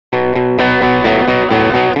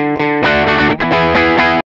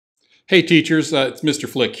Hey teachers, it's Mr.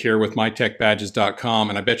 Flick here with mytechbadges.com,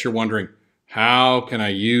 and I bet you're wondering, how can I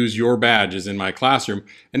use your badges in my classroom?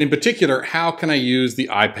 And in particular, how can I use the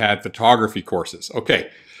iPad photography courses?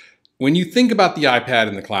 Okay, when you think about the iPad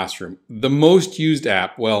in the classroom, the most used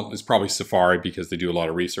app, well, is probably Safari because they do a lot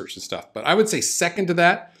of research and stuff. But I would say second to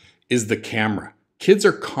that is the camera. Kids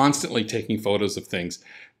are constantly taking photos of things.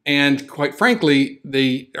 And quite frankly,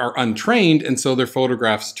 they are untrained, and so their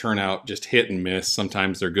photographs turn out just hit and miss.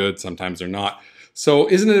 Sometimes they're good, sometimes they're not. So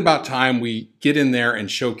isn't it about time we get in there and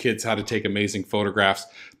show kids how to take amazing photographs?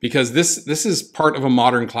 Because this is part of a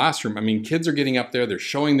modern classroom. I mean, kids are getting up there, they're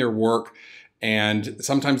showing their work, and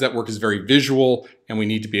sometimes that work is very visual, and we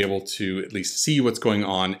need to be able to at least see what's going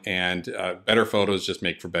on, and better photos just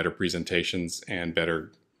make for better presentations and better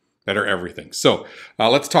everything. So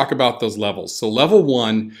let's talk about those levels. So level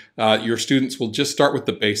one, your students will just start with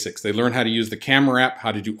the basics. They learn how to use the camera app,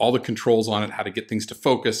 how to do all the controls on it, how to get things to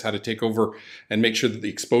focus, how to take over and make sure that the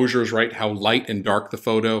exposure is right, how light and dark the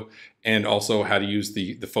photo, and also how to use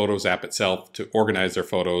the Photos app itself to organize their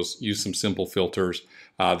photos, use some simple filters,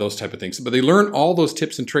 those type of things. But they learn all those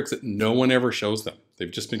tips and tricks that no one ever shows them. They've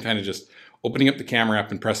just been kind of just opening up the camera app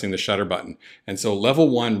and pressing the shutter button. And so level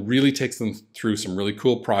one really takes them through some really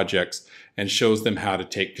cool projects and shows them how to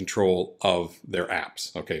take control of their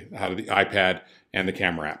apps. Okay, how to the iPad and the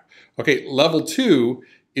camera app. Okay, level two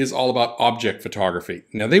is all about object photography.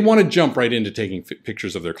 Now they want to jump right into taking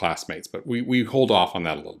pictures of their classmates, but we hold off on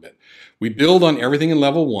that a little bit. We build on everything in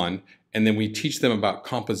level one, and then we teach them about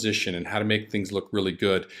composition and how to make things look really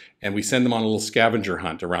good. And we send them on a little scavenger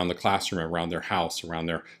hunt around the classroom, around their house, around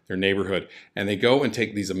their neighborhood. And they go and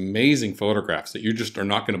take these amazing photographs that you just are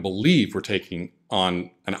not going to believe we're taking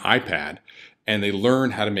on an iPad. And they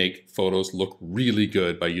learn how to make photos look really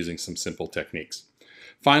good by using some simple techniques.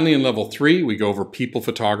 Finally, in level three, we go over people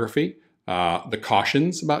photography, the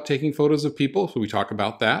cautions about taking photos of people. So we talk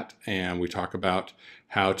about that, and we talk about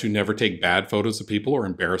how to never take bad photos of people or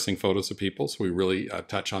embarrassing photos of people. So we really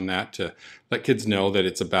touch on that to let kids know that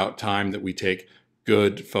it's about time that we take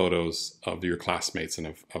good photos of your classmates and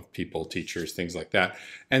of people, teachers, things like that.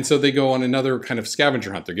 And so they go on another kind of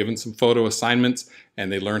scavenger hunt. They're given some photo assignments,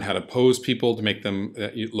 and they learn how to pose people to make them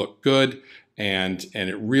look good. And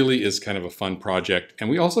it really is kind of a fun project. And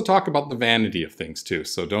we also talk about the vanity of things too.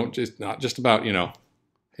 So not just about,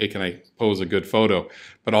 hey, can I pose a good photo,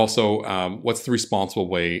 but also what's the responsible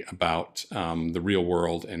way about the real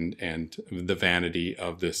world and the vanity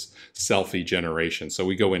of this selfie generation. So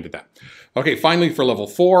we go into that. Okay, finally for level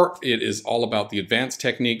four, it is all about the advanced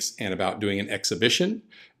techniques and about doing an exhibition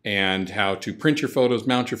and how to print your photos,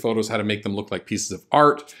 mount your photos, how to make them look like pieces of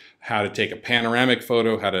art, how to take a panoramic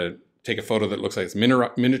photo, how to take a photo that looks like it's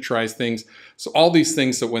miniaturized things. So all these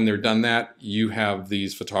things, so when they're done that, you have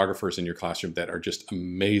these photographers in your classroom that are just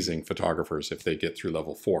amazing photographers if they get through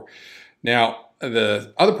level four. Now,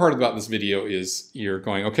 the other part about this video is you're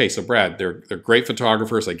going, okay, so Brad, they're great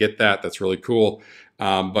photographers. I get that. That's really cool.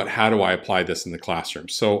 But how do I apply this in the classroom?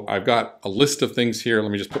 So I've got a list of things here. Let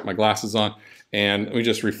me just put my glasses on. And let me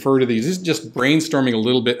just refer to these. This is just brainstorming a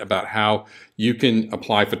little bit about how you can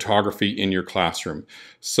apply photography in your classroom.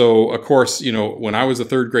 So, of course, when I was a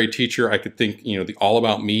third grade teacher, I could think, the All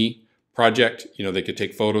About Me project. They could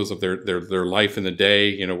take photos of their life in the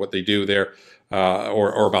day, what they do there,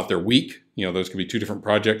 or about their week. Those could be two different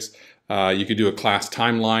projects. You could do a class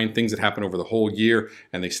timeline, things that happen over the whole year,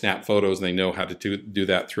 and they snap photos, and they know how to do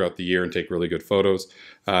that throughout the year and take really good photos.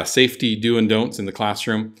 Safety do and don'ts in the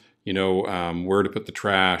classroom. Where to put the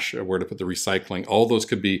trash, where to put the recycling. All those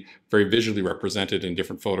could be very visually represented in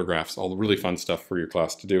different photographs, all the really fun stuff for your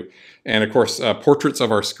class to do. And of course, portraits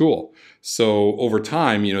of our school. So over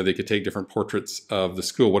time, they could take different portraits of the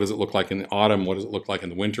school. What does it look like in the autumn? What does it look like in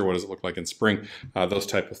the winter? What does it look like in spring? Those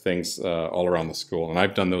type of things all around the school. And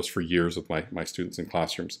I've done those for years with my students in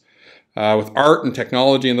classrooms. With art and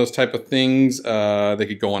technology and those type of things, they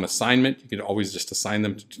could go on assignment. You could always just assign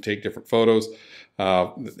them to take different photos.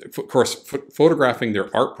 Of course, photographing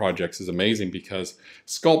their art projects is amazing because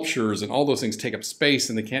sculptures and all those things take up space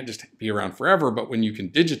and they can't just be around forever. But when you can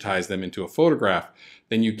digitize them into a photograph,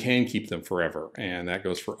 then you can keep them forever. And that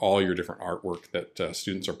goes for all your different artwork that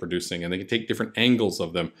students are producing. And they can take different angles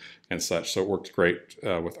of them and such. So it works great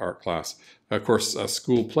with art class. Of course,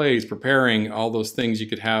 school plays, preparing, all those things. You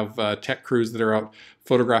could have tech crews that are out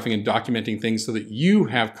photographing and documenting things so that you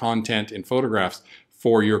have content in photographs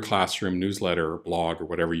for your classroom newsletter or blog or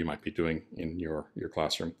whatever you might be doing in your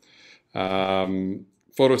classroom.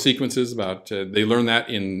 Photo sequences, they learn that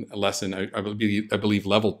in a lesson, I believe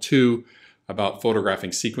level 2, about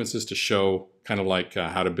photographing sequences to show kind of like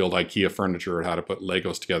how to build IKEA furniture or how to put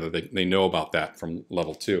Legos together. They know about that from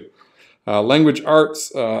level 2. Language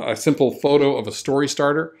arts, a simple photo of a story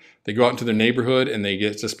starter. They go out into their neighborhood and they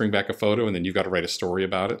get to bring back a photo, and then you've got to write a story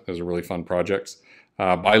about it. Those are really fun projects.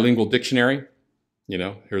 Bilingual dictionary.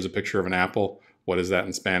 Here's a picture of an apple. What is that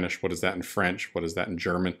in Spanish? What is that in French? What is that in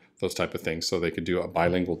German? Those type of things. So they could do a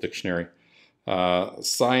bilingual dictionary.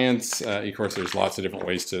 Science, of course, there's lots of different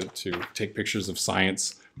ways to take pictures of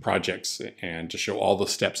science projects and to show all the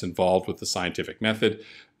steps involved with the scientific method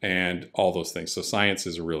and all those things. So science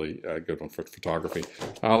is a really good one for photography.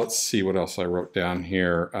 Let's see what else I wrote down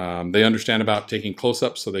here. They understand about taking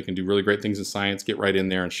close-ups, so they can do really great things in science, get right in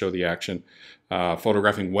there and show the action.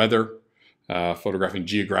 Photographing weather, photographing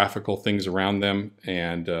geographical things around them,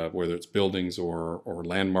 and whether it's buildings or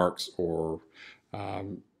landmarks or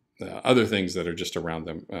other things that are just around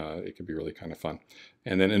them, it could be really kind of fun.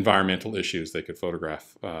 And then environmental issues, they could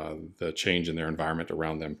photograph the change in their environment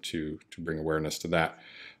around them to bring awareness to that.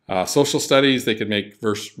 Social studies, they could make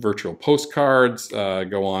virtual postcards,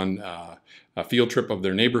 go on a field trip of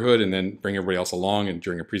their neighborhood and then bring everybody else along and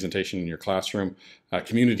during a presentation in your classroom.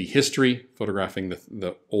 Community history, photographing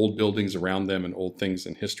the old buildings around them and old things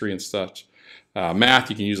in history and such. Math,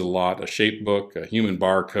 you can use a lot, a shape book, a human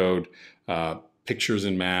barcode, pictures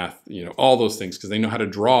in math, all those things, because they know how to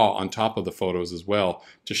draw on top of the photos as well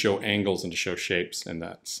to show angles and to show shapes and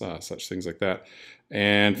that's such things like that.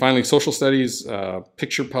 And finally, social studies,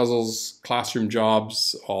 picture puzzles, classroom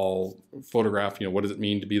jobs, all photograph, what does it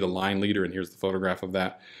mean to be the line leader? And here's the photograph of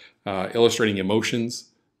that. Illustrating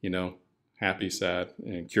emotions, happy, sad,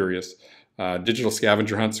 and curious. Digital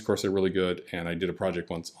scavenger hunts, of course, are really good. And I did a project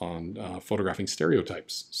once on photographing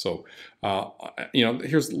stereotypes. So,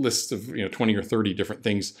 here's a list of 20 or 30 different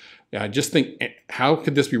things. Just think, how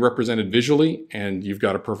could this be represented visually? And you've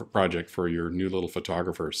got a perfect project for your new little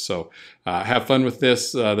photographers. So have fun with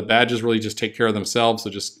this. The badges really just take care of themselves. So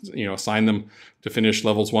just assign them to finish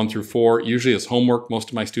levels 1 through 4. Usually as homework. Most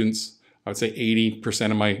of my students, I would say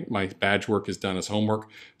 80% of my badge work is done as homework.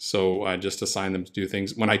 So I just assign them to do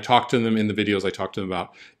things. When I talk to them in the videos, I talk to them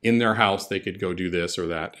about in their house, they could go do this or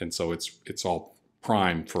that. And so it's all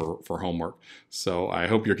prime for homework. So I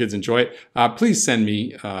hope your kids enjoy it. Please send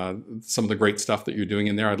me some of the great stuff that you're doing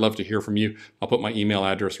in there. I'd love to hear from you. I'll put my email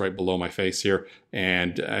address right below my face here.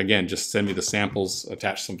 And again, just send me the samples,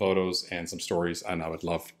 attach some photos and some stories, and I would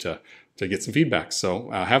love to get some feedback.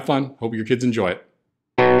 So have fun. Hope your kids enjoy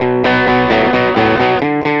it.